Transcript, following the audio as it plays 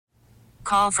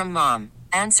call from mom.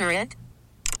 Answer it.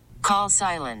 Call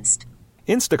silenced.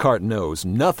 Instacart knows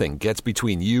nothing gets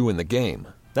between you and the game.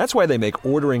 That's why they make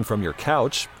ordering from your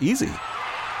couch easy.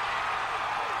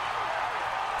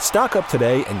 Stock up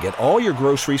today and get all your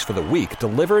groceries for the week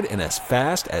delivered in as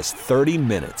fast as 30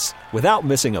 minutes without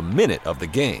missing a minute of the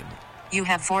game. You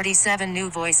have 47 new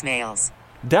voicemails.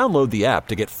 Download the app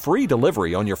to get free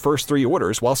delivery on your first 3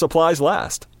 orders while supplies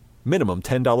last. Minimum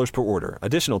 $10 per order.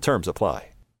 Additional terms apply.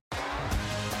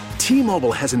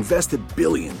 T-Mobile has invested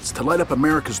billions to light up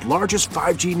America's largest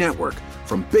 5G network,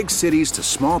 from big cities to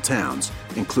small towns,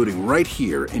 including right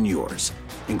here in yours.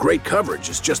 And great coverage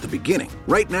is just the beginning.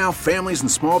 Right now, families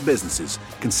and small businesses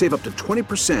can save up to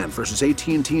 20% versus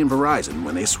AT&T and Verizon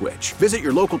when they switch. Visit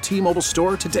your local T-Mobile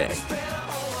store today.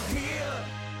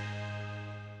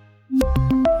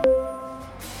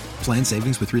 Plan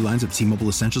savings with 3 lines of T-Mobile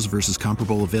Essentials versus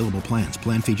comparable available plans.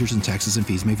 Plan features and taxes and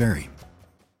fees may vary.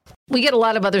 We get a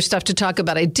lot of other stuff to talk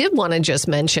about. I did want to just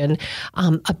mention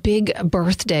a big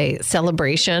birthday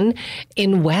celebration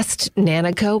in West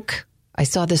Nanticoke. I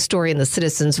saw this story in the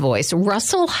Citizen's Voice.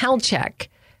 Russell Halchek,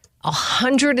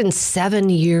 107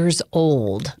 years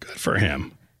old. Good for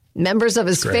him. Members of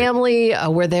his family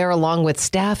were there along with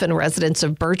staff and residents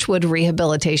of Birchwood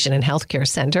Rehabilitation and Healthcare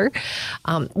Center,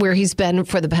 where he's been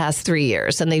for the past 3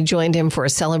 years. And they joined him for a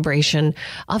celebration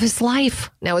of his life.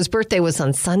 Now, his birthday was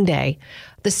on Sunday.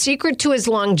 The secret to his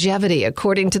longevity,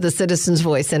 according to the Citizen's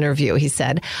Voice interview, he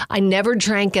said, "I never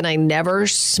drank and I never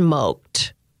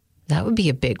smoked." That would be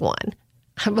a big one.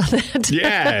 How about that?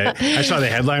 Yeah. I saw the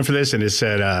headline for this, and it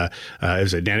said, it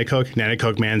was a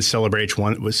Nanticoke man celebrates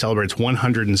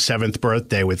 107th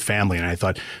birthday with family. And I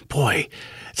thought, boy,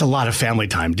 it's a lot of family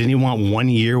time. Didn't he want 1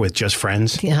 year with just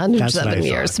friends? Yeah, 107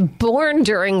 years. Born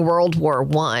during World War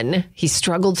I, he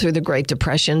struggled through the Great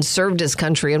Depression, served his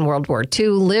country in World War II,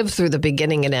 lived through the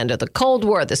beginning and end of the Cold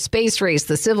War, the space race,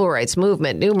 the civil rights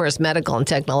movement, numerous medical and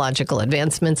technological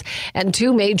advancements, and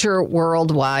 2 major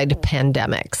worldwide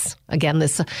pandemics. Again,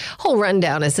 this whole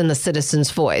rundown is in the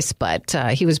Citizen's Voice, but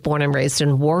he was born and raised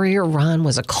in Warrior Run,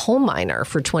 was a coal miner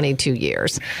for 22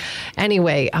 years.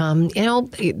 Anyway,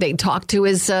 they talked to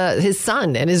his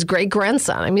son and his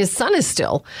great-grandson. I mean, his son is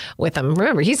still with him.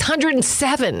 Remember, he's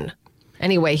 107.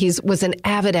 Anyway, he was an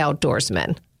avid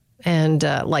outdoorsman and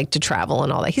liked to travel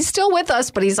and all that. He's still with us,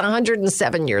 but he's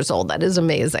 107 years old. That is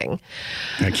amazing.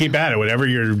 Now keep at it. Whatever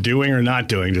you're doing or not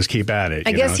doing, just keep at it.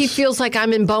 I guess he feels like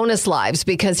I'm in bonus lives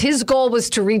because his goal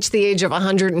was to reach the age of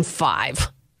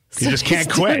 105. You just can't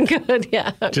quit. Good,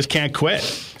 yeah. Just can't quit.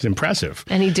 It's impressive.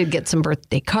 And he did get some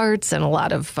birthday cards and a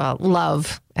lot of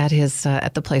love at his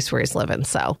at the place where he's living.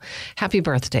 So happy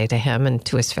birthday to him and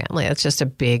to his family. That's just a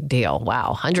big deal.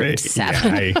 Wow,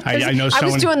 107. Yeah, I know someone.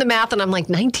 I was doing the math and I'm like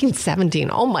 1917.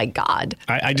 Oh my God.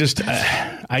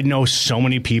 I know so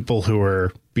many people who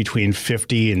are between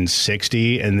 50 and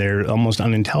 60, and they're almost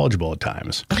unintelligible at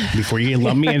times. Before you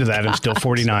lump me into that, I'm still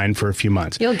 49 for a few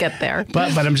months. You'll get there.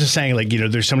 But I'm just saying,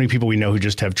 there's so many people we know who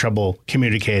just have trouble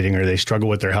communicating or they struggle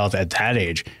with their health at that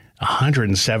age.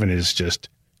 107 is just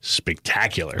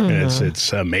spectacular. Mm-hmm.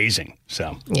 It's amazing.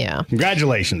 So, yeah.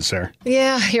 Congratulations, sir.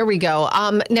 Yeah, here we go.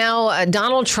 Now,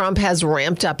 Donald Trump has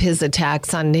ramped up his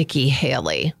attacks on Nikki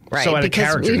Haley, right? So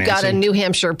because we've got a New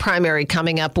Hampshire primary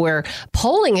coming up where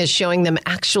polling is showing them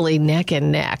actually neck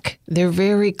and neck. They're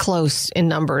very close in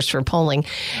numbers for polling.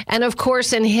 And of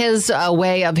course, in his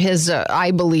way of his, I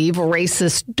believe,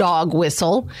 racist dog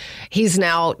whistle, he's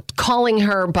now calling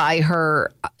her by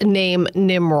her name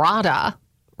Nimrata.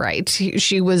 Right.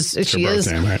 She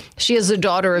is a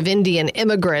daughter of Indian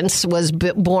immigrants, was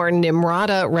born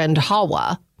Nimrata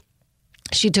Randhawa.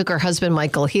 She took her husband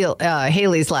Michael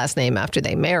Haley's last name after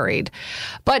they married.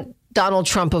 But Donald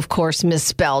Trump, of course,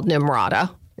 misspelled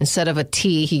Nimrata. Instead of a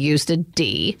T, he used a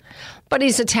D. But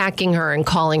he's attacking her and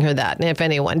calling her that. And if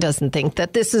anyone doesn't think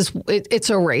that it's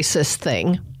a racist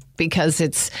thing,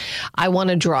 because I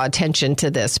want to draw attention to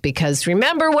this, because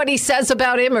remember what he says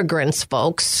about immigrants,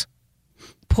 folks.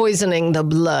 Poisoning the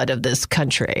blood of this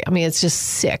country. I mean, it's just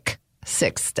sick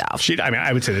stuff.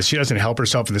 I would say this. She doesn't help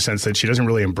herself in the sense that she doesn't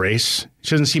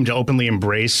seem to openly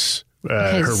embrace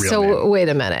her real name. So wait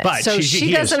a minute. But so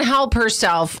she doesn't help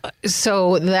herself.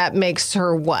 So that makes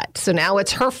her what? So now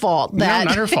it's her fault. No,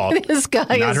 not her fault. This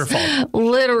guy not her is fault.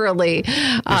 Literally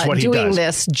doing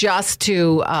this just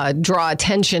to draw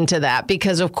attention to that,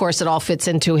 because of course it all fits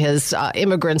into his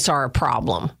immigrants are a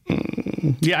problem.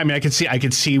 Yeah, I mean, I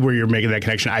could see where you're making that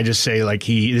connection. I just say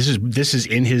this is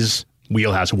in his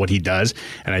wheelhouse of what he does,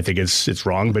 and I think it's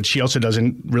wrong. But she also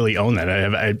doesn't really own that.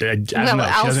 I don't know.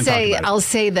 I'll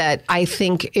say that I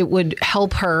think it would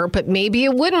help her, but maybe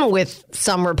it wouldn't with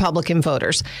some Republican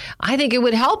voters. I think it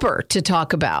would help her to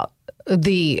talk about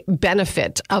the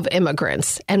benefit of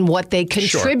immigrants and what they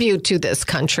contribute to this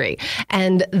country.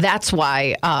 And that's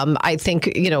why I think,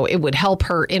 it would help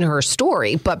her in her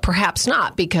story, but perhaps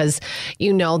not, because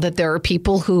that there are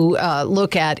people who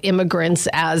look at immigrants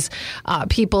as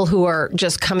people who are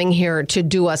just coming here to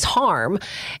do us harm.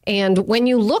 And when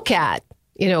you look at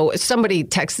somebody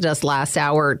texted us last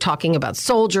hour talking about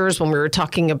soldiers when we were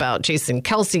talking about Jason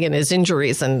Kelce and his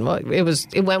injuries, and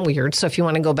it went weird. So if you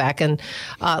want to go back and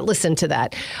listen to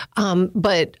that.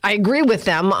 But I agree with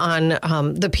them on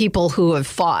the people who have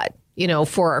fought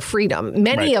for our freedom.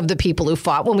 Many of the people who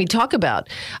fought, when we talk about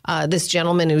this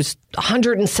gentleman who's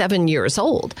 107 years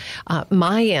old,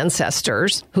 my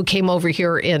ancestors who came over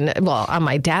here on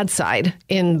my dad's side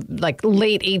in like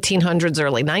late 1800s,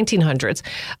 early 1900s,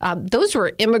 those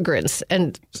were immigrants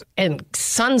and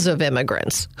sons of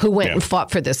immigrants who went and fought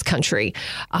for this country.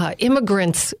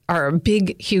 Immigrants are a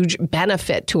big, huge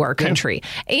benefit to our country.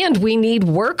 And we need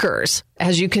workers.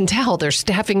 As you can tell, there's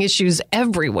staffing issues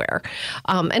everywhere.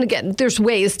 And again, there's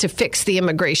ways to fix the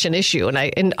immigration issue.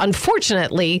 And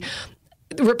unfortunately,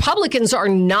 Republicans are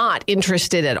not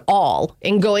interested at all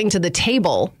in going to the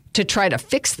table to try to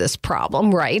fix this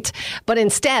problem, right? But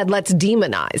instead, let's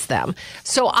demonize them.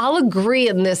 So I'll agree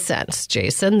in this sense,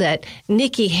 Jason, that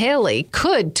Nikki Haley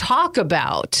could talk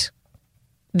about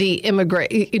the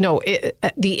immigrants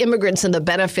and the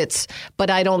benefits, but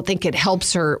I don't think it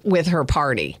helps her with her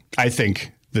party. I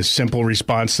think the simple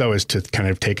response, though, is to kind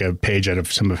of take a page out of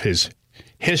some of his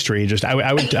history. Just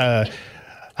I would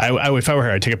if I were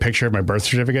her, I'd take a picture of my birth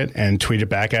certificate and tweet it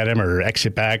back at him, or X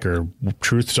it back, or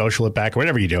Truth Social it back, or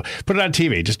whatever you do. Put it on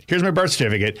TV. Just, here's my birth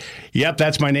certificate. Yep,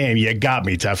 that's my name. You got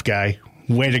me, tough guy.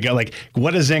 Way to go. Like,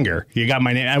 what a zinger. You got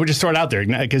my name. I would just throw it out there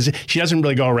because she doesn't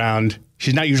really go around.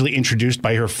 She's not usually introduced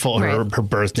by her full her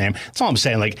birth name. That's all I'm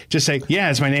saying. Like, just say, yeah,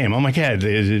 it's my name. Oh my God,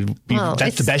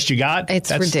 that's the best you got.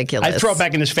 It's ridiculous. I'd throw it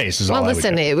back in his face. Well,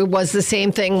 listen, it was the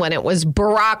same thing when it was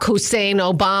Barack Hussein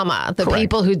Obama. The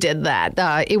people who did that,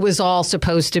 it was all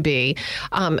supposed to be.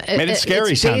 Made it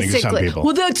scary sounding to some people.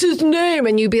 Well, that's his name,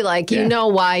 and you'd be like, you know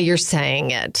why you're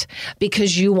saying it?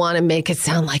 Because you want to make it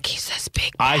sound like he's this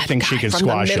big. I think she can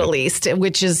squash the Middle East,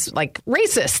 which is like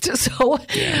racist. So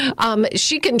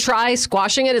she can try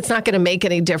squashing it. It's not going to make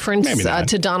any difference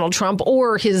to Donald Trump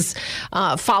or his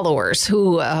followers,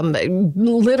 who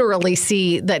literally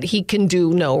see that he can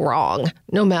do no wrong,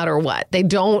 no matter what. They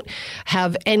don't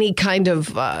have any kind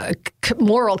of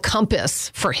moral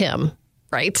compass for him,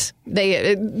 right?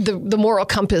 The moral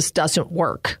compass doesn't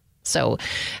work. So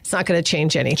it's not going to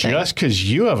change anything. Just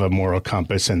because you have a moral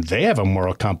compass and they have a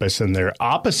moral compass and they're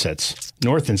opposites,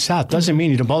 north and south, doesn't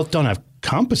mean you both don't have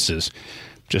compasses.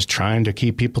 Just trying to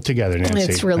keep people together, Nancy.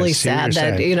 It's really sad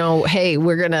that, hey,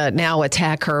 we're going to now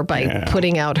attack her by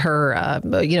putting out her,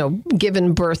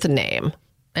 given birth name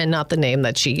and not the name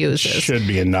that she uses. Should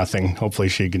be a nothing. Hopefully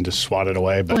she can just swat it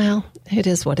away. But well, it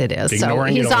is what it is. So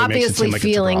he's obviously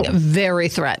feeling very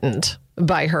threatened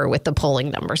by her with the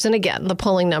polling numbers. And again, the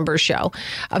polling numbers show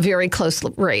a very close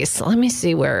race. Let me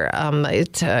see where I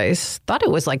thought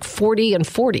it was like 40 and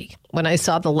 40 when I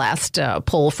saw the last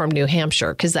poll from New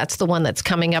Hampshire, because that's the one that's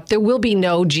coming up. There will be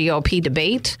no GOP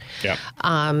debate. Yep.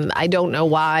 I don't know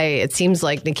why. It seems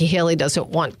like Nikki Haley doesn't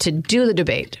want to do the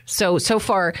debate. So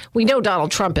far, we know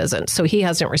Donald Trump isn't, so he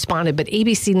hasn't responded. But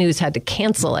ABC News had to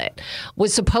cancel it.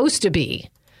 Was supposed to be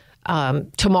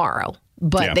tomorrow.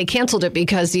 But they canceled it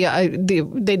because they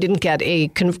didn't get a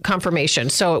confirmation.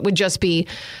 So it would just be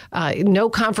no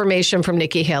confirmation from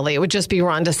Nikki Haley. It would just be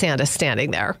Ron DeSantis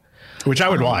standing there. Which I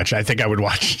would watch. I think I would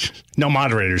watch. No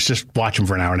moderators. Just watch them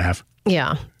for an hour and a half.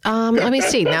 Yeah. Let me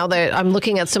see. Now that I'm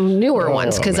looking at some newer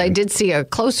ones, because I did see a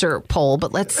closer poll,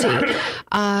 but let's see.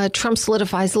 Trump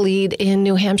solidifies lead in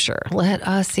New Hampshire. Let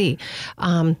us see.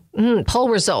 Poll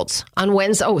results on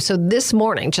Wednesday. Oh, so this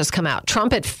morning just come out.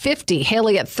 Trump at 50,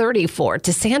 Haley at 34.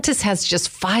 DeSantis has just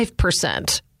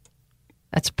 5%.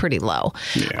 That's pretty low.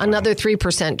 Yeah. Another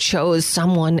 3% chose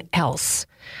someone else.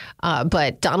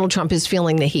 But Donald Trump is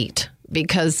feeling the heat,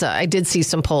 because I did see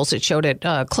some polls that showed it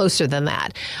closer than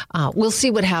that. We'll see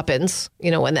what happens,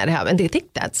 when that happens. I think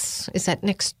is that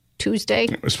next Tuesday?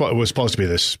 It was supposed to be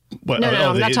this. No,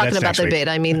 I'm not talking about the debate.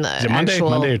 I mean the Monday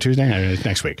or Tuesday? No,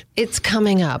 next week. It's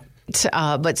coming up.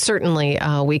 But certainly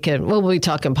we'll be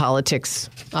talking politics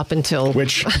up until...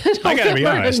 Which, I got to be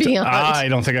honest, I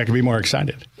don't think I could be more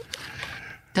excited.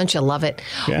 Don't you love it?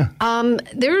 Yeah.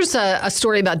 There's a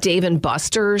story about Dave &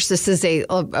 Buster's. This is a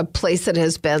place that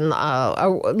has been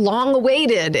long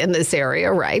awaited in this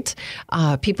area, right?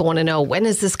 People want to know, when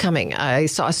is this coming? I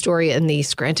saw a story in the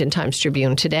Scranton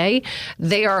Times-Tribune today.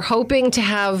 They are hoping to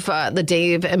have the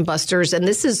Dave & Buster's, and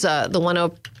this is the one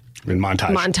in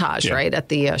Montage, yeah. Right, at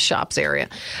the shops area.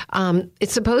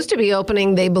 It's supposed to be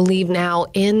opening, they believe now,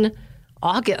 in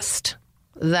August.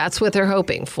 That's what they're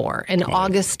hoping for, an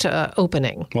August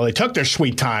opening. Well, they took their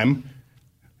sweet time.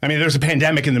 I mean, there's a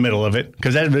pandemic in the middle of it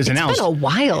because that was announced. It's been a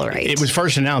while, right? It was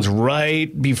first announced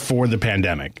right before the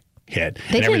pandemic hit.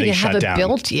 They and didn't even have it down.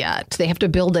 Built yet. They have to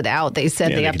build it out. They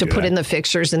said they have to put in the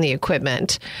fixtures and the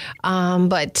equipment.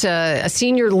 But a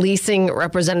senior leasing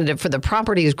representative for the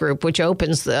Properties Group, which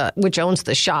owns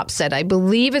the shop, said, I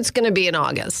believe it's going to be in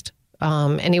August.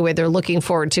 Anyway, they're looking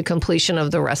forward to completion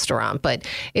of the restaurant. But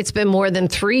it's been more than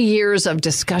 3 years of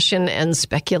discussion and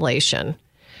speculation.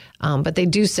 But they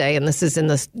do say, and this is in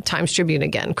the Times-Tribune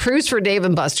again, crews for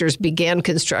Dave & Buster's began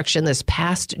construction this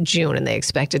past June, and they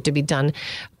expect it to be done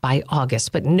by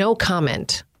August. But no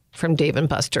comment from Dave &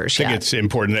 Buster's yet. I think it's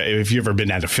important that if you've ever been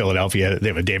down to Philadelphia, they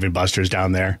have a Dave & Buster's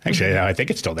down there. Actually, I think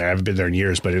it's still there. I haven't been there in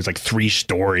years, but it's like 3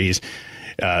 stories.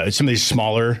 Some of these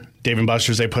smaller Dave &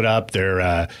 Buster's they put up,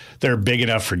 they're big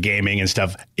enough for gaming and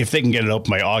stuff. If they can get it open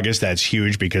by August, that's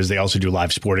huge because they also do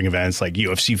live sporting events like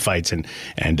UFC fights and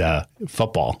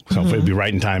football. So hopefully it'll be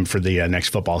right in time for the next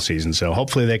football season. So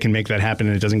hopefully they can make that happen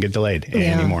and it doesn't get delayed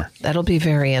anymore. That'll be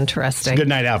very interesting. It's a good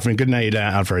night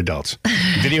out for adults.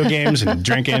 Video games and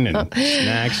drinking and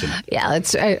snacks. Yeah,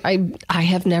 I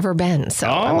have never been. So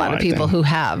a lot of people who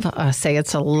have say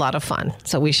it's a lot of fun.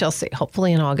 So we shall see.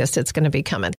 Hopefully in August it's going to be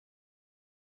coming.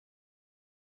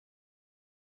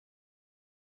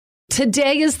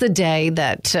 Today is the day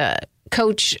that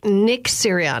Coach Nick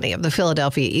Sirianni of the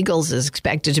Philadelphia Eagles is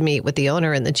expected to meet with the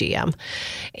owner and the GM.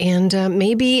 And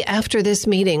maybe after this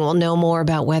meeting, we'll know more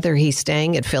about whether he's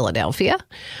staying at Philadelphia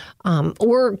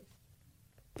or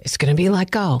it's going to be let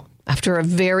go after a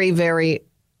very, very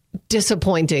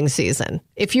disappointing season.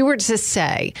 If you were to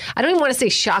say, I don't even want to say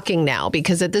shocking now,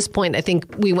 because at this point, I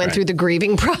think we went through the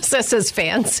grieving process as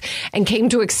fans and came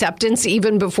to acceptance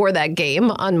even before that game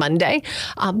on Monday.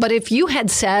 But if you had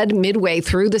said midway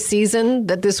through the season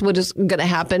that this was going to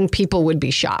happen, people would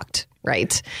be shocked,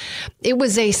 right? It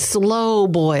was a slow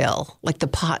boil, like the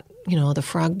pot. The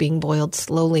frog being boiled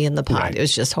slowly in the pot. Right. It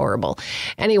was just horrible.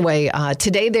 Anyway,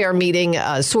 today they are meeting.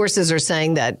 Sources are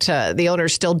saying that the owner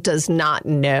still does not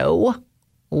know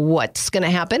what's going to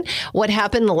happen. What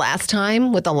happened the last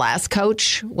time with the last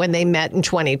coach when they met in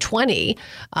 2020,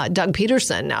 Doug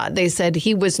Peterson, they said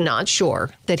he was not sure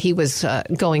that he was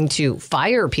going to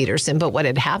fire Peterson. But what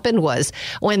had happened was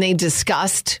when they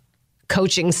discussed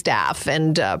coaching staff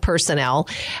and personnel,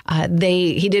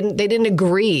 they didn't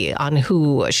agree on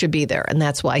who should be there, and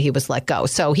that's why he was let go.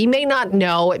 So he may not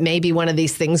know. It may be one of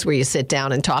these things where you sit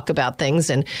down and talk about things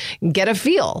and get a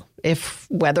feel if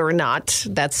whether or not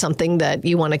that's something that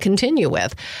you want to continue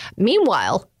with.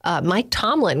 Meanwhile, Mike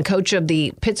Tomlin, coach of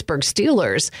the Pittsburgh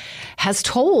Steelers, has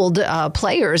told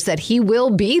players that he will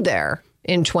be there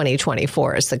in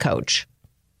 2024 as the coach.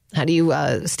 How do you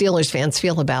Steelers fans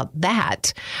feel about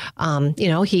that?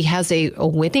 He has a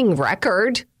winning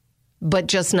record, but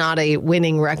just not a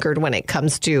winning record when it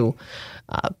comes to,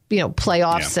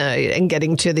 playoffs and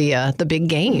getting to the big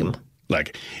game.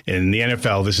 Like in the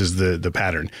NFL, this is the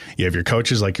pattern. You have your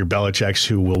coaches like your Belichick's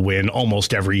who will win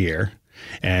almost every year.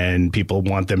 And people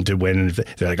want them to win. And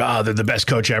they're like, oh, they're the best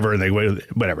coach ever. And they win,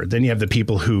 whatever. Then you have the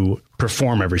people who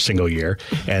perform every single year.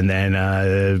 And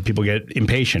then people get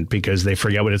impatient because they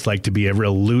forget what it's like to be a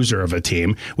real loser of a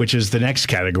team, which is the next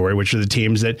category, which are the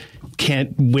teams that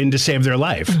can't win to save their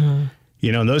life.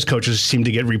 Mm-hmm. And those coaches seem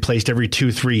to get replaced every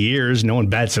 2-3 years. No one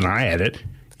bats an eye at it.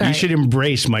 Right. You should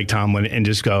embrace Mike Tomlin and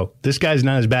just go, this guy's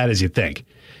not as bad as you think.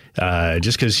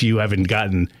 Just because you haven't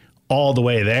gotten all the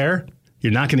way there,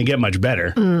 you're not going to get much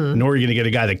better, nor are you going to get a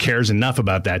guy that cares enough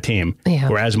about that team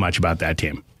or as much about that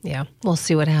team. Yeah, we'll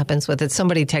see what happens with it.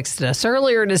 Somebody texted us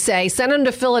earlier to say, send him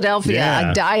to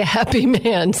Philadelphia, die a happy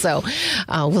man. So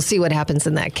we'll see what happens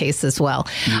in that case as well.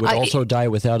 You would also die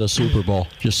without a Super Bowl,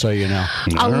 just so you know.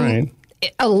 All right.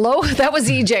 That was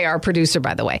EJ, our producer,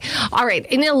 by the way. All right.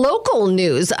 In a local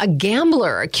news, a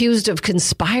gambler accused of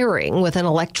conspiring with an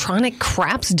electronic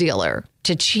craps dealer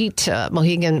to cheat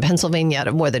Mohegan, Pennsylvania out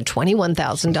of more than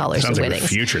 $21,000 in Sounds like winnings. the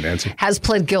future, Nancy. Has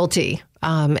pled guilty.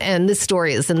 And this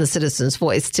story is in the Citizen's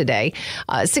Voice today.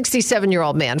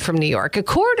 67-year-old man from New York,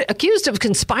 accused of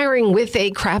conspiring with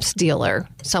a craps dealer,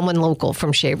 someone local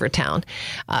from Shavertown.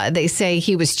 They say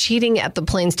he was cheating at the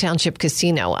Plains Township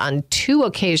Casino on 2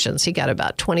 occasions. He got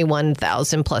about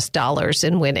 $21,000 plus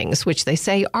in winnings, which they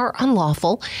say are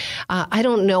unlawful. I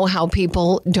don't know how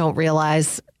people don't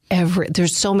realize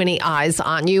there's so many eyes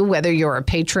on you, whether you're a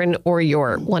patron or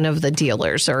you're one of the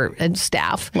dealers or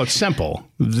staff. Well, it's simple.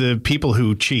 The people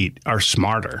who cheat are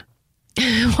smarter.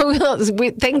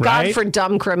 Thank God for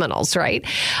dumb criminals, right?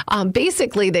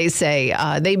 Basically, they say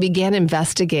they began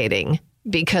investigating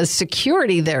because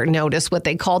security there noticed what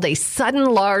they called a sudden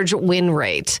large win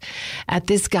rate at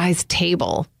this guy's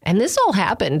table. And this all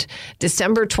happened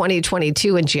December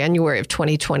 2022 and January of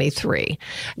 2023.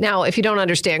 Now, if you don't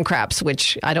understand craps,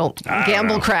 which I don't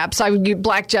gamble craps,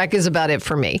 blackjack is about it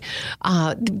for me.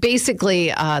 Basically,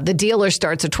 the dealer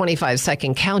starts a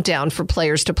 25-second countdown for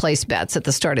players to place bets at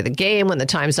the start of the game. When the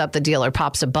time's up, the dealer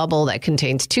pops a bubble that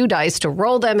contains 2 dice to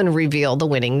roll them and reveal the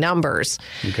winning numbers.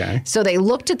 Okay. So they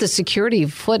looked at the security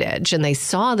footage and they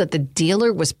saw that the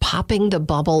dealer was popping the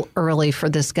bubble early for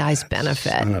this guy's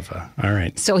benefit. All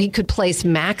right. So he could place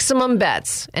maximum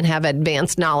bets and have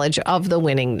advanced knowledge of the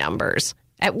winning numbers.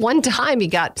 At one time, he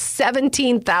got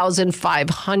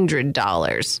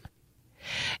 $17,500.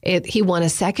 He won a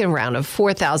second round of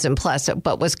 $4,000 plus,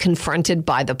 but was confronted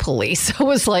by the police. It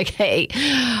was like, hey,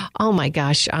 oh my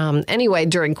gosh. Anyway,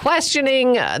 during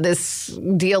questioning, this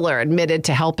dealer admitted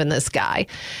to helping this guy.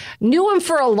 Knew him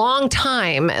for a long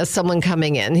time as someone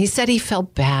coming in. He said he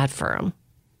felt bad for him.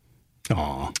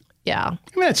 Aw. Yeah. I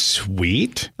mean, that's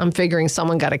sweet. I'm figuring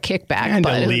someone got a kickback, and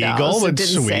but illegal, it but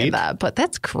didn't sweet. say that. But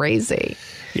that's crazy.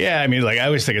 Yeah, I mean, like I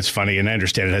always think it's funny, and I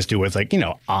understand it has to do with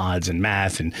odds and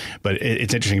math, but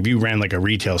it's interesting if you ran like a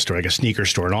retail store, like a sneaker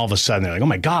store, and all of a sudden they're like, oh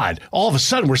my God, all of a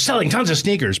sudden we're selling tons of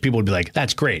sneakers. People would be like,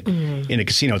 that's great. In a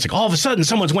casino, it's like all of a sudden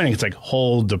someone's winning. It's like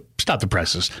stop the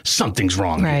presses. Something's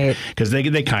wrong, right? Because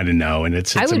they kind of know, and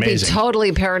it's amazing. I would be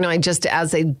totally paranoid just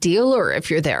as a dealer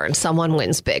if you're there and someone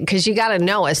wins big, because you got to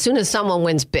know as soon as someone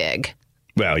wins big.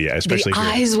 Well, yeah, especially the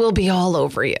eyes will be all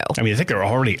over you. I mean, I think they're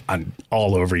already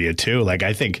all over you, too. Like,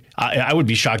 I think I would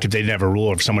be shocked if they didn't have a rule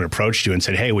or if someone approached you and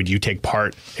said, hey, would you take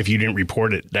part? If you didn't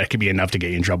report it, that could be enough to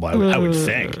get you in trouble, I would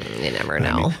think. You never know.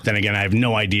 I mean, then again, I have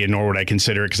no idea, nor would I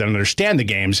consider it because I don't understand the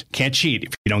games. Can't cheat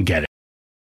if you don't get it.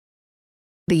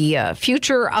 The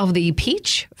future of the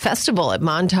Peach Festival at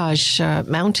Montage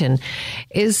Mountain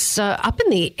is up in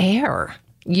the air.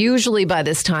 Usually by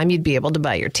this time, you'd be able to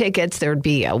buy your tickets. There would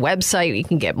be a website. You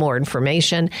can get more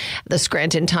information. The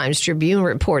Scranton Times-Tribune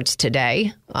reports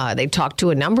today. They talked to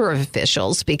a number of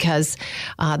officials because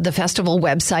the festival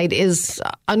website is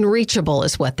unreachable,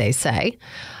 is what they say.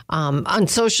 On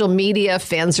social media,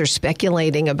 fans are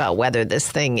speculating about whether this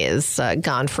thing is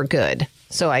gone for good.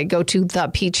 So I go to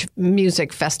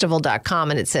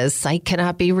thepeachmusicfestival.com and it says site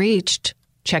cannot be reached.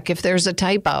 Check if there's a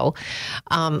typo.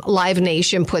 Live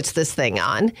Nation puts this thing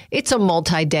on. It's a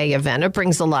multi-day event. It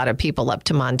brings a lot of people up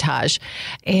to Montage.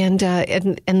 And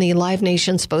the Live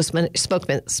Nation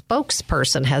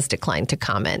spokesperson has declined to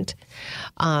comment.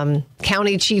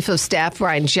 County Chief of Staff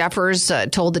Brian Jeffers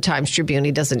told the Times-Tribune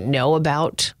he doesn't know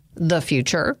about the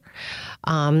future.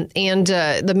 And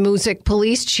the Music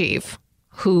Police Chief,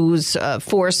 whose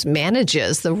force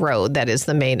manages the road that is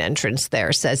the main entrance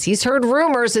there, says he's heard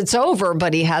rumors it's over,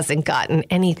 but he hasn't gotten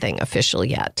anything official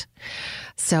yet.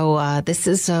 So this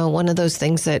is one of those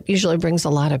things that usually brings a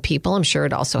lot of people. I'm sure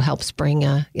it also helps bring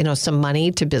some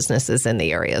money to businesses in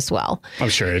the area as well. I'm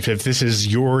sure if this is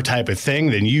your type of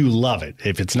thing, then you love it.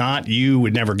 If it's not, you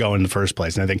would never go in the first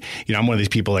place. And I think, I'm one of these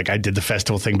people, like I did the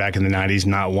festival thing back in the 90s.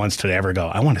 Not once did I ever go,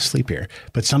 I want to sleep here.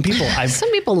 But some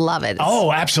people love it.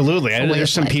 Oh, absolutely.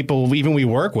 There's some people even we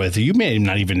work with, you may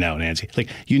not even know, Nancy. Like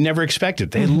you never expect it.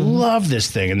 They love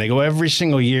this thing and they go every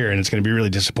single year and it's going to be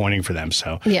really disappointing for them.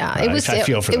 So yeah, I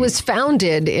feel for them. It was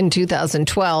founded in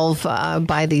 2012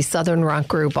 by the Southern rock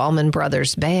group Allman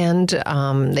Brothers Band.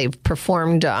 They've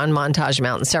performed on Montage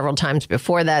Mountain several times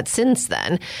before that. Since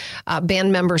then,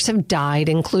 band members have died,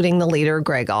 including the leader,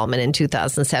 Greg Allman, in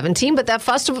 2017. But that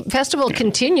festival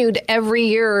continued every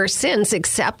year since,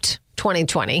 except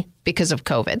 2020 because of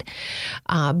COVID.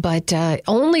 But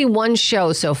only one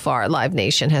show so far Live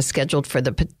Nation has scheduled for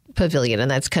the pavilion,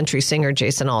 and that's country singer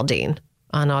Jason Aldean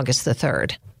on August the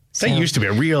 3rd. That used to be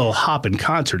a real hopping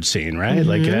concert scene, right?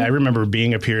 Like I remember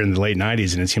being up here in the late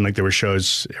 90s and it seemed like there were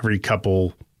shows every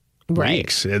couple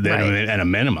weeks at a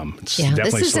minimum. It's definitely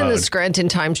this is slowed. in the Scranton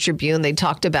Times-Tribune. They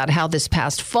talked about how this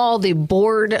past fall, the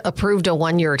board approved a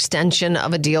 1-year extension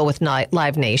of a deal with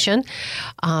Live Nation.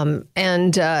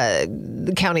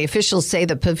 The county officials say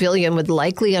the pavilion would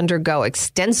likely undergo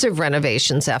extensive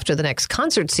renovations after the next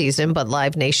concert season, but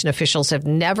Live Nation officials have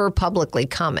never publicly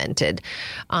commented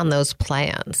on those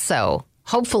plans. So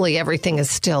hopefully everything is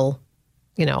still,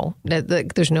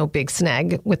 there's no big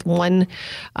snag with one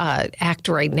act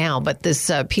right now. But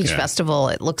this Peach Festival,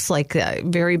 it looks like a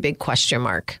very big question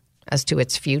mark as to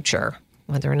its future,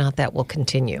 whether or not that will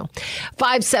continue.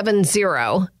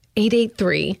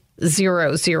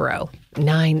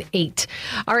 570-883-0098.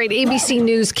 All right, ABC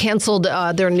News canceled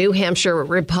their New Hampshire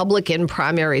Republican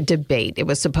primary debate. It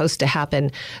was supposed to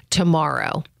happen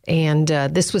tomorrow. And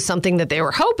this was something that they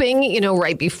were hoping,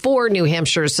 right before New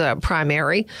Hampshire's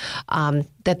primary,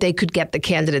 that they could get the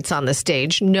candidates on the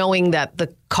stage, knowing that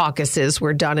the caucuses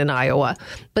were done in Iowa.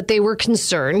 But they were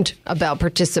concerned about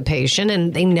participation,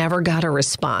 and they never got a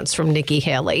response from Nikki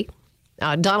Haley.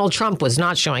 Donald Trump was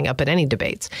not showing up at any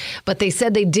debates, but they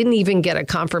said they didn't even get a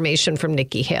confirmation from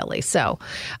Nikki Haley. So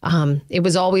it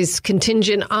was always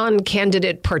contingent on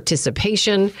candidate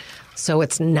participation. So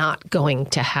it's not going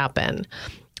to happen.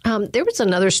 There was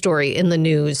another story in the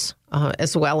news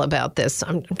as well about this.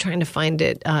 I'm trying to find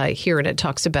it here, and it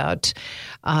talks about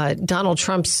Donald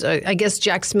Trump's, I guess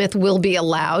Jack Smith will be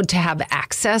allowed to have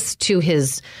access to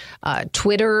his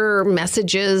Twitter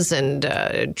messages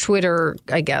and Twitter,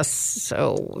 I guess.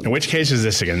 So, in which case is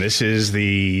this again? This is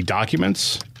the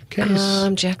documents case?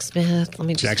 Jack Smith. Let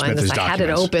me just find Smith this. I had it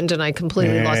opened and I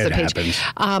completely lost the page.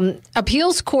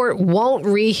 Appeals court won't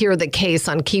rehear the case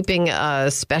on keeping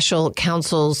special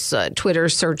counsel's Twitter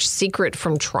search secret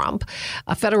from Trump.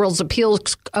 A federal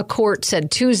appeals court said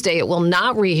Tuesday it will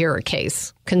not rehear a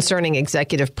case concerning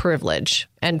executive privilege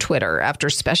and Twitter after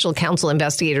special counsel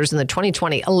investigators in the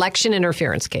 2020 election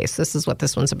interference case. This is what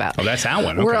this one's about. Oh, that's that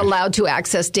one. Okay. We're allowed to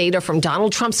access data from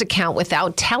Donald Trump's account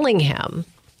without telling him.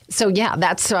 So, yeah,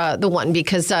 that's the one,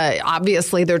 because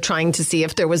obviously they're trying to see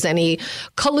if there was any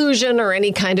collusion or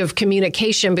any kind of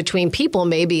communication between people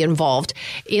maybe involved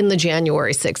in the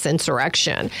January 6th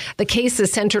insurrection. The case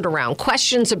is centered around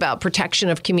questions about protection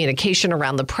of communication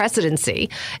around the presidency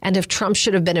and if Trump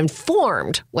should have been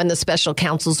informed when the special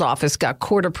counsel's office got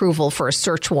court approval for a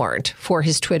search warrant for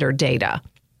his Twitter data.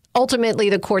 Ultimately,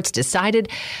 the courts decided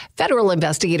federal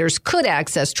investigators could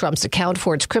access Trump's account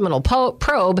for its criminal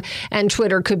probe, and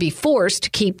Twitter could be forced to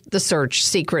keep the search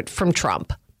secret from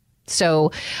Trump.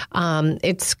 So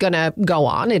it's going to go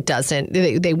on. It doesn't.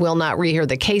 They will not rehear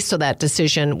the case, so that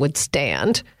decision would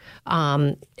stand.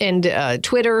 And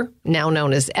Twitter, now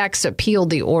known as X,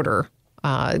 appealed the order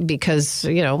because,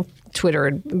 Twitter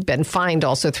had been fined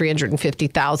also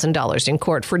 $350,000 in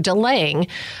court for delaying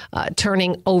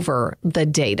turning over the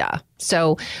data.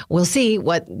 So we'll see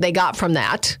what they got from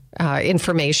that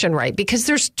information, right? Because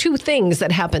there's two things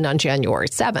that happened on January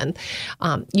 7th.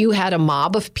 You had a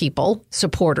mob of people,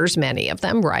 supporters, many of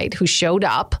them, right, who showed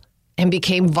up and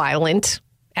became violent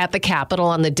at the Capitol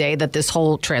on the day that this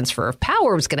whole transfer of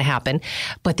power was going to happen.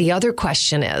 But the other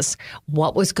question is,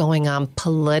 what was going on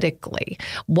politically?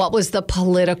 What was the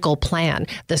political plan?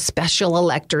 The special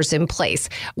electors in place?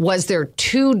 Was there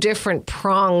two different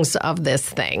prongs of this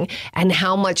thing? And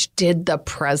how much did the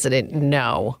president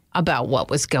know about what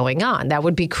was going on? That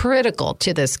would be critical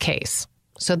to this case.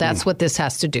 So that's what this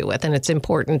has to do with. And it's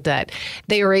important that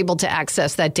they are able to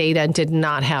access that data and did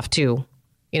not have to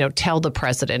tell the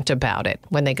president about it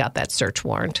when they got that search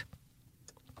warrant.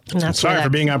 And that's Sorry for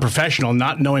being unprofessional,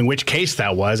 not knowing which case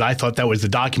that was. I thought that was the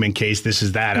document case. This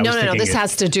is that. No. This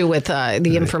has to do with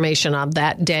the information of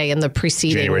that day and the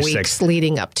preceding weeks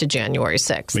leading up to January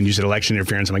 6th. When you said election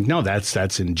interference, I'm like, no,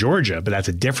 that's in Georgia, but that's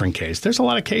a different case. There's a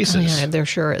lot of cases. Oh, yeah, there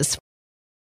sure is.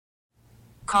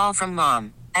 Call from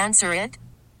mom. Answer it.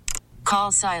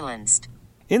 Call silenced.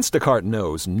 Instacart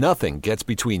knows nothing gets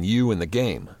between you and the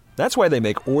game. That's why they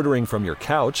make ordering from your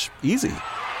couch easy.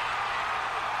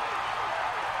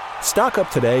 Stock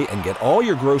up today and get all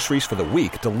your groceries for the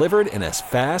week delivered in as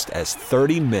fast as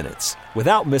 30 minutes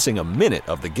without missing a minute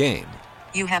of the game.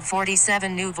 You have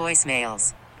 47 new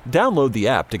voicemails. Download the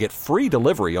app to get free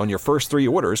delivery on your first 3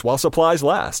 orders while supplies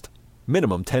last.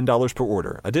 Minimum $10 per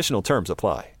order. Additional terms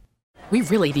apply. We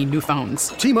really need new phones.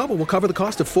 T-Mobile will cover the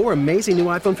cost of 4 amazing new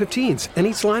iPhone 15s, and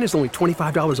each line is only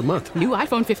 $25 a month. New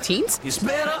iPhone 15s? It's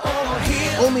better over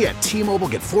here. Only at T-Mobile,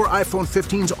 get 4 iPhone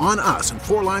 15s on us and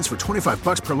 4 lines for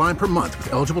 $25 per line per month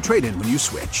with eligible trade-in when you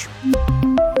switch.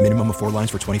 Minimum of 4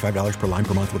 lines for $25 per line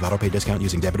per month with autopay discount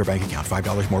using debit or bank account.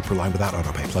 $5 more per line without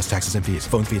autopay, plus taxes and fees.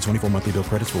 Phone fee at 24 monthly bill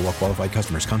credits for well qualified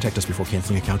customers. Contact us before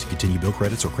canceling account to continue bill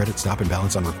credits or credit stop and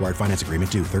balance on required finance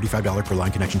agreement due. $35 per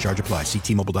line connection charge applies. See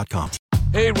T-Mobile.com.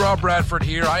 Hey, Rob Bradford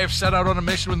here. I have set out on a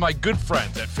mission with my good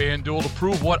friends at FanDuel to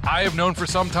prove what I have known for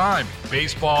some time.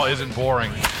 Baseball isn't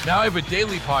boring. Now I have a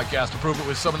daily podcast to prove it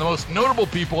with some of the most notable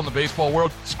people in the baseball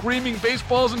world, screaming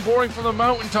baseball isn't boring from the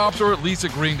mountaintops, or at least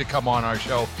agreeing to come on our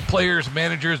show. Players,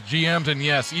 managers, GMs, and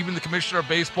yes, even the commissioner of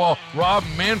baseball, Rob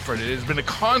Manfred. It has been a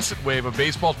constant wave of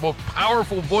baseball's most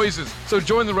powerful voices. So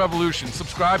join the revolution.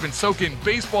 Subscribe and soak in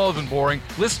Baseball Isn't Boring.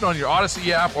 Listen on your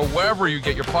Odyssey app or wherever you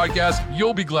get your podcast.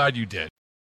 You'll be glad you did.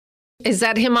 Is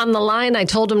that him on the line? I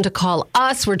told him to call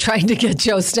us. We're trying to get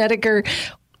Joe Snedeker.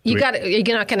 You're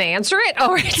not going to answer it?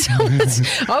 All right.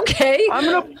 So okay.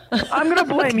 I'm gonna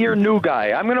blame your new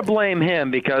guy. I'm gonna blame him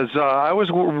because I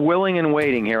was willing and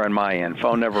waiting here on my end.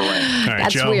 Phone never rang. Right,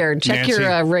 That's Joe, weird. Check Nancy.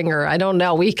 your ringer. I don't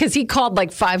know because he called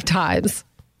like 5 times.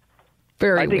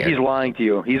 Very I think weird. he's lying to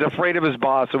you. He's afraid of his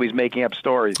boss, so he's making up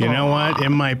stories. You know what? It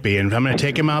might be. And I'm going to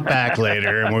take him out back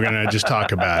later, and we're going to just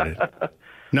talk about it.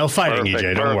 No fighting,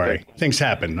 EJ. Don't worry. Things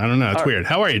happen. I don't know. It's weird.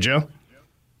 How are you, Joe?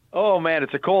 Oh, man,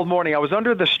 it's a cold morning. I was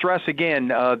under the stress again.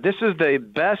 This is the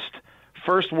best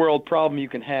first world problem you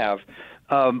can have.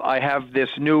 I have this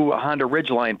new Honda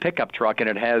Ridgeline pickup truck, and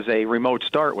it has a remote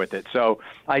start with it. So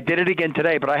I did it again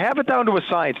today, but I have it down to a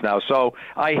science now. So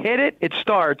I hit it, it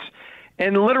starts,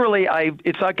 and literally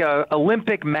it's like a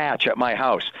Olympic match at my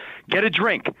house. Get a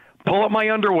drink, pull up my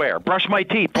underwear, brush my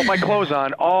teeth, put my clothes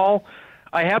on, all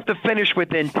I have to finish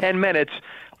within 10 minutes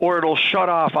or it'll shut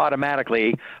off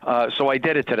automatically. So I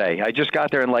did it today. I just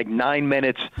got there in like 9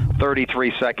 minutes,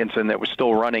 33 seconds, and it was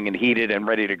still running and heated and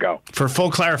ready to go. For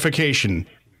full clarification,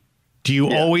 do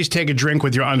you always take a drink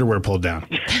with your underwear pulled down?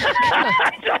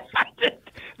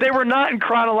 They were not in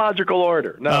chronological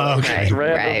order. No. Oh, okay.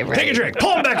 Right. Take a drink.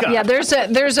 Pull them back up. Yeah,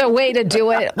 there's a way to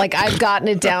do it. Like I've gotten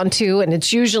it down to, and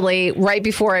it's usually right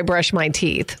before I brush my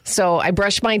teeth. So I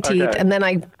brush my teeth, and then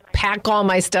I pack all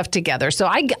my stuff together. So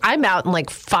I'm out in like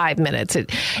 5 minutes.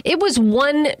 It was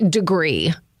 1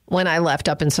 degree when I left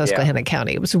up in Susquehanna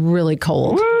County. It was really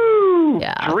cold. Woo!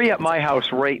 Yeah. 3 at my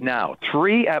house right now.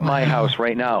 3 at my house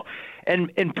right now.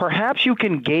 And perhaps you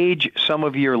can gauge some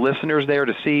of your listeners there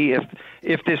to see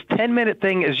if this 10-minute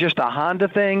thing is just a Honda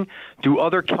thing. Do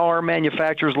other car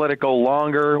manufacturers let it go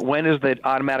longer? When is that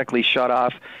automatically shut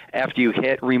off after you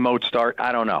hit remote start?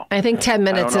 I don't know. I think 10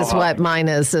 minutes is what mine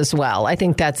is as well. I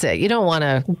think that's it. You don't want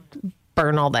to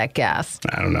burn all that gas.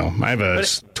 I don't know. I have a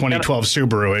 2012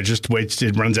 Subaru. It just waits.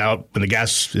 It runs out when the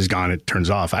gas is gone. It turns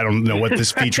off. I don't know what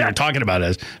this feature you're talking about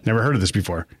is. Never heard of this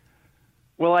before.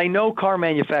 Well, I know car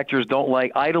manufacturers don't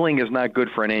like idling is not good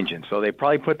for an engine, so they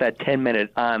probably put that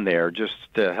 10-minute on there just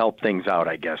to help things out,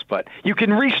 I guess. But you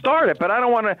can restart it, but I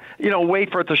don't want to,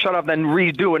 wait for it to shut off, then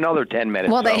redo another 10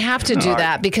 minutes. Well, they have to do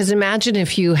that because imagine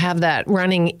if you have that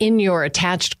running in your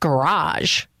attached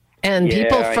garage and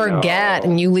people forget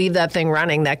and you leave that thing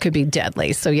running, that could be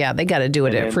deadly. So, yeah, they got to do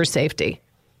it for safety.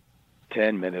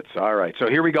 10 minutes. All right. So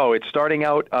here we go. It's starting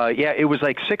out. It was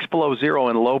like 6 below zero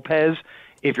in Lopez,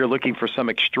 if you're looking for some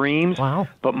extremes. Wow.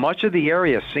 But much of the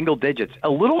area, single digits. A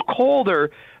little colder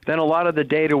than a lot of the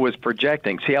data was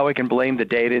projecting. See how I can blame the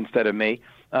data instead of me?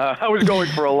 I was going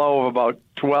for a low of about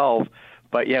 12.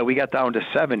 But, yeah, we got down to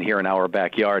 7 here in our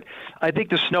backyard. I think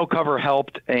the snow cover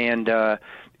helped. And,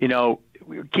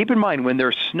 keep in mind, when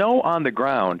there's snow on the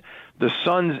ground, the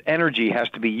sun's energy has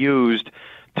to be used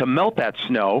to melt that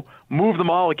snow, move the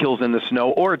molecules in the snow,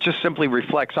 or it just simply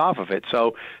reflects off of it.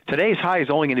 So today's high is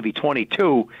only going to be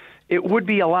 22. It would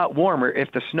be a lot warmer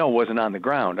if the snow wasn't on the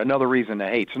ground. Another reason to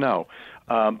hate snow.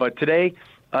 But today,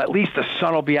 at least the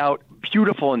sun will be out,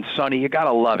 beautiful and sunny. You got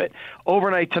to love it.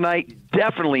 Overnight tonight,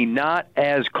 definitely not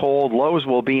as cold. Lows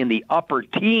will be in the upper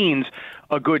teens,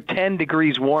 a good 10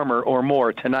 degrees warmer or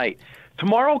more tonight.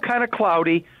 Tomorrow, kind of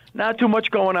cloudy, not too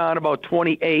much going on, about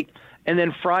 28. And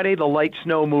then Friday, the light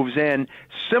snow moves in,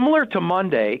 similar to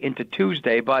Monday into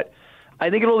Tuesday, but I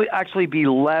think it'll actually be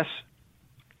less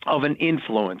of an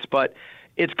influence. But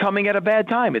it's coming at a bad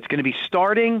time. It's going to be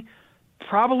starting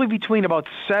probably between about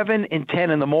 7 and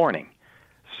 10 in the morning.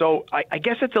 So I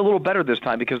guess it's a little better this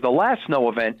time because the last snow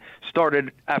event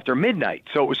started after midnight,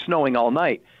 so it was snowing all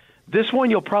night. This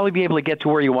one, you'll probably be able to get to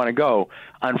where you want to go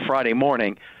on Friday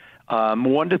morning.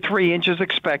 1 to 3 inches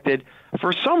expected.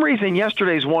 For some reason,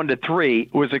 yesterday's 1 to 3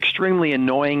 was extremely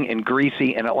annoying and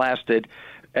greasy, and it lasted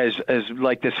as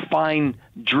like this fine,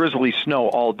 drizzly snow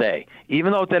all day,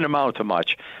 even though it didn't amount to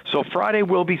much. So Friday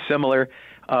will be similar.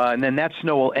 and then that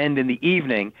snow will end in the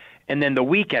evening. And then the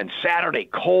weekend, Saturday,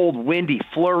 cold, windy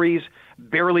flurries,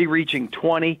 barely reaching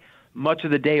 20. Much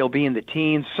of the day will be in the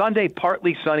teens. Sunday,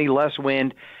 partly sunny, less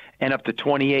wind, and up to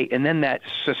 28. And then that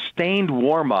sustained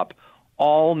warm-up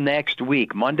all next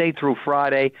week, Monday through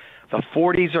Friday. The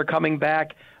 40s are coming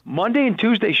back. Monday and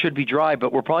Tuesday should be dry,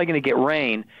 but we're probably going to get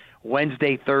rain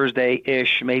Wednesday,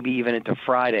 Thursday-ish, maybe even into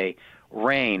Friday.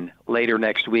 Rain later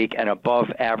next week and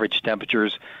above average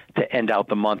temperatures to end out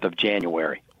the month of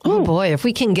January. Oh, boy, if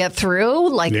we can get through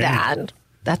like that,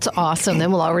 that's awesome.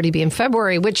 Then we'll already be in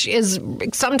February, which is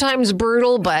sometimes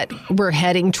brutal, but we're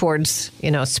heading towards,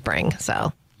 spring.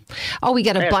 So, we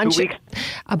got a bunch of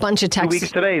texts. 2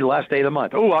 weeks today, last day of the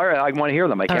month. Oh, all right. I want to hear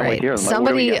them. I can't wait to hear them.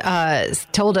 Somebody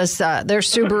told us their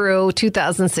Subaru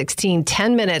 2016,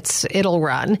 10 minutes it'll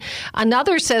run.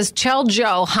 Another says, tell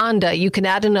Joe, Honda, you can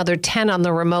add another 10 on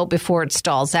the remote before it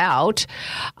stalls out.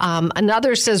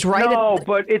 Another says,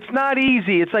 but it's not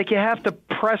easy. It's like you have to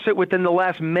press it within the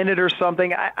last minute or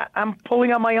something. I'm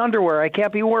pulling on my underwear. I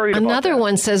can't be worried about that. Another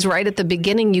one says right at the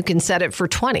beginning you can set it for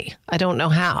 20. I don't know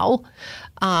how.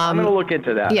 I'm going to look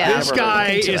into that. Yeah, this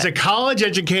guy is a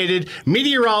college-educated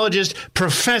meteorologist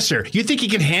professor. You think he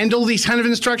can handle these kind of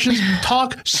instructions?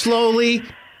 Talk slowly.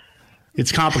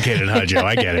 It's complicated, huh, Joe?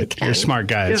 I get it. You're smart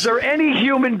guys. Is there any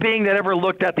human being that ever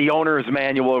looked at the owner's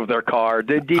manual of their car?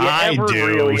 Did you ever do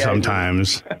really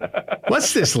sometimes.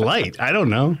 What's this light? I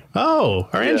don't know. Oh,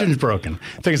 our engine's broken.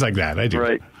 Things like that. I do.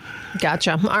 Right.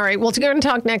 Gotcha. All right. Well, we're going to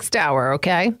talk next hour,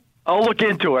 okay? I'll look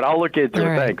into it.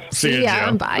 Right. Thanks. See ya,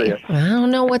 Joe. Bye. See ya. I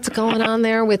don't know what's going on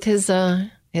there with his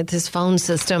phone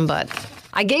system, but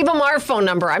I gave him our phone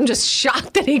number. I'm just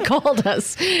shocked that he called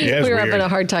us. Yeah, we were having a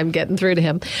hard time getting through to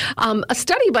him. A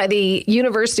study by the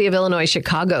University of Illinois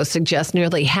Chicago suggests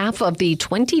nearly half of the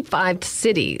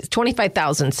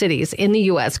 25,000 cities in the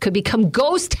U.S. could become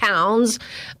ghost towns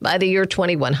by the year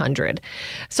 2100.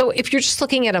 So if you're just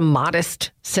looking at a modest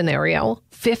scenario,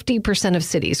 50% of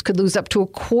cities could lose up to a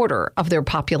quarter of their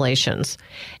populations.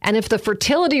 And if the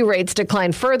fertility rates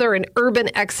decline further and urban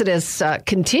exodus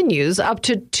continues, up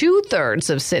to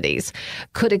 2/3 of cities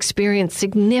could experience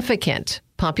significant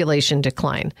population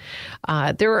decline.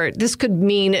 This could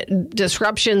mean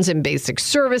disruptions in basic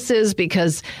services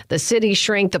because the cities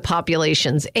shrink, the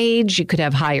population's age. You could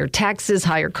have higher taxes,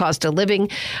 higher cost of living.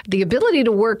 The ability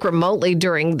to work remotely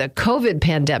during the COVID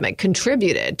pandemic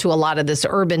contributed to a lot of this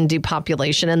urban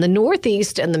depopulation. And the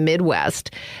Northeast and the Midwest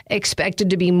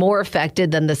expected to be more affected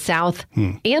than the South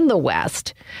and the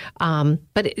West. But,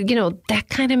 that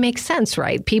kind of makes sense,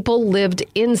 right? People lived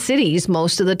in cities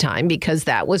most of the time because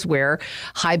that was where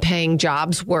high-paying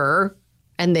jobs were,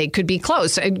 and they could be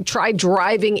close. Try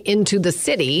driving into the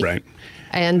city, right,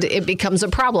 and it becomes a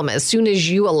problem. As soon as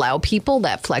you allow people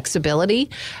that flexibility,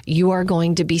 you are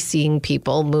going to be seeing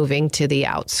people moving to the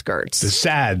outskirts. The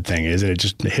sad thing is that it's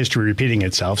just history repeating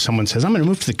itself. Someone says, I'm going to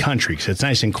move to the country because it's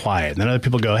nice and quiet. And then other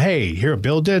people go, hey, here,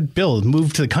 Bill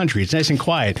moved to the country. It's nice and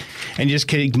quiet. And you just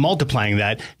keep multiplying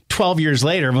that. 12 years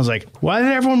later, everyone's like, why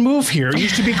did everyone move here? It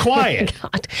used to be quiet.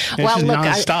 Well, look,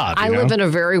 nonstop, I live in a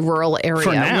very rural area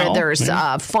where there's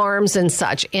farms and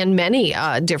such, and many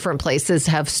different places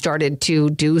have started to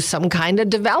do some kind of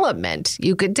development.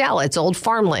 You could tell it's old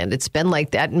farmland. It's been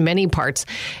like that in many parts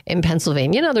in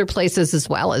Pennsylvania and other places as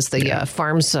well as the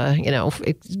farms,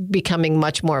 it's becoming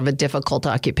much more of a difficult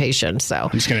occupation. So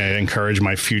I'm just going to encourage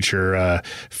my future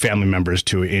family members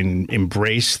to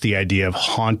embrace the idea of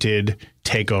haunted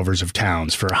takeovers of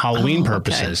towns for Halloween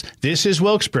purposes. Okay. This is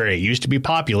Wilkes-Barre. It used to be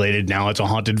populated. Now it's a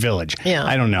haunted village. Yeah.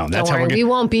 I don't know. That's how we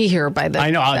won't be here by then. I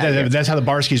know. That's how the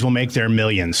Barskys will make their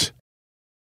millions.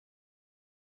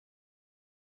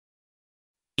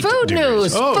 Food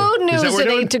news. Food news at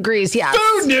 8 degrees. Yeah.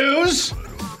 Food news.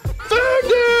 Food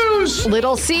news.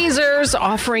 Little Caesars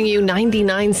offering you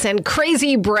 99-cent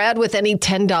crazy bread with any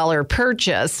 $10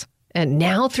 purchase. And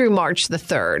now through March the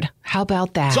 3rd. How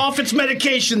about that? It's off its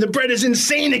medication. The bread is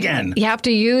insane again. You have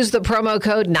to use the promo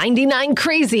code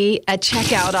 99crazy at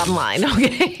checkout online.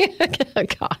 Okay.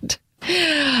 God.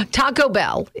 Taco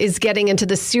Bell is getting into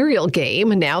the cereal game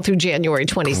now through January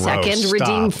 22nd. Gross,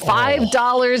 Redeem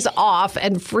 $5 off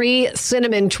and free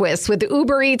cinnamon twists with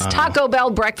Uber Eats Taco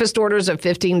Bell breakfast orders of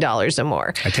 $15 or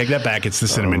more. I take that back. It's the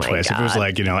cinnamon twist. God. If it was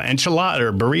like, enchilada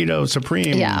or burrito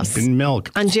supreme in milk.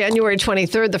 On January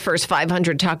 23rd, the first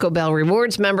 500 Taco Bell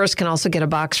Rewards members can also get a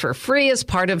box for free as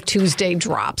part of Tuesday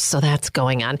drops. So that's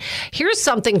going on. Here's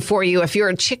something for you if you're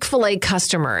a Chik Fil A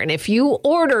customer. And if you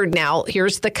ordered now,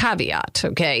 here's the caveat.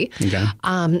 Okay.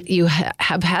 You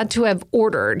have had to have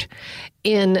ordered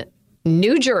in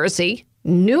New Jersey,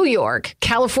 New York,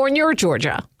 California, or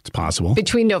Georgia It's possible.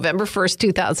 Between November 1st,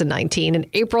 2019 and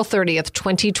April 30th,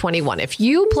 2021. If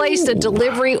you placed a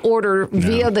delivery order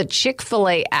via the Chik Fil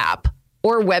A app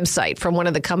or website from one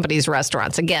of the company's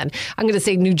restaurants, again, I'm going to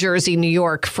say New Jersey, New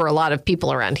York for a lot of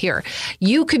people around here,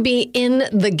 you could be in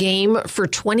the game for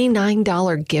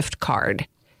 $29 gift card.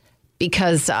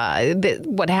 Because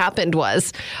what happened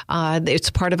was it's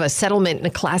part of a settlement in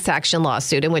a class action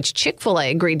lawsuit in which Chik Fil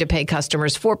A agreed to pay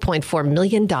customers $4.4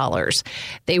 million.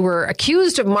 They were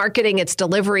accused of marketing its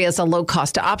delivery as a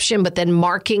low-cost option, but then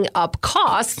marking up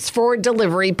costs for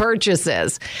delivery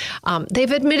purchases.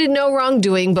 They've admitted no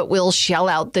wrongdoing, but will shell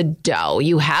out the dough.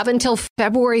 You have until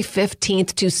February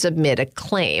 15th to submit a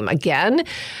claim. Again,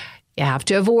 you have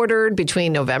to have ordered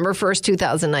between November 1st,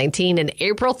 2019 and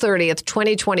April 30th,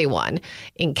 2021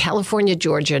 in California,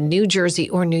 Georgia, New Jersey,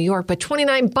 or New York. But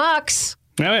 $29,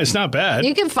 no, it's not bad.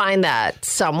 You can find that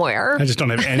somewhere. I just don't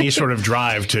have any sort of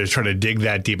drive to try to dig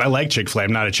that deep. I like Chik Fil A.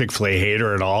 I'm not a Chik Fil A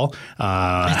hater at all.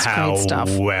 That's great stuff.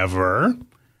 However,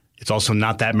 it's also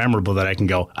not that memorable that I can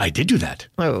go, I did do that.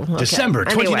 Oh, okay. December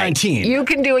 2019. Anyway, you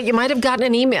can do it. You might have gotten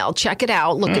an email. Check it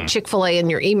out. Look at Chik Fil A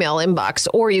in your email inbox,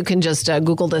 or you can just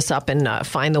Google this up and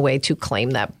find the way to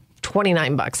claim that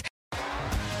 $29.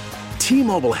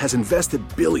 T-Mobile has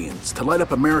invested billions to light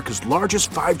up America's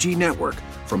largest 5G network,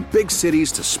 from big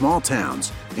cities to small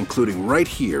towns, including right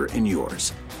here in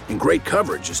yours. And great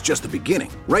coverage is just the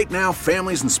beginning. Right now,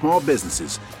 families and small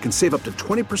businesses can save up to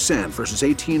 20% versus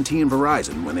AT&T and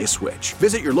Verizon when they switch.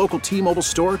 Visit your local T-Mobile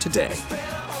store today.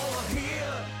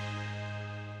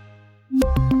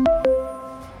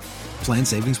 Plan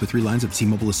savings with 3 lines of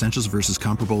T-Mobile Essentials versus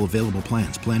comparable available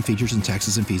plans. Plan features and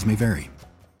taxes and fees may vary.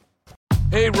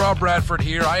 Hey, Rob Bradford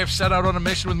here. I have set out on a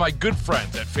mission with my good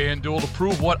friends at FanDuel to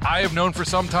prove what I have known for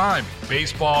some time.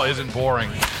 Baseball isn't boring.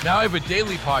 Now I have a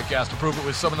daily podcast to prove it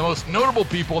with some of the most notable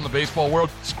people in the baseball world,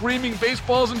 screaming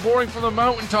baseball isn't boring from the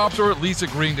mountaintops, or at least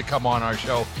agreeing to come on our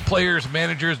show. Players,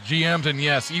 managers, GMs, and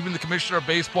yes, even the commissioner of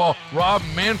baseball, Rob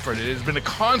Manfred. It has been a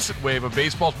constant wave of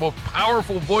baseball's most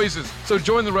powerful voices. So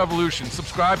join the revolution.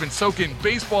 Subscribe and soak in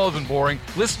Baseball Isn't Boring.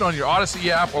 Listen on your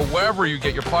Odyssey app or wherever you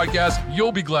get your podcasts.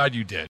 You'll be glad you did.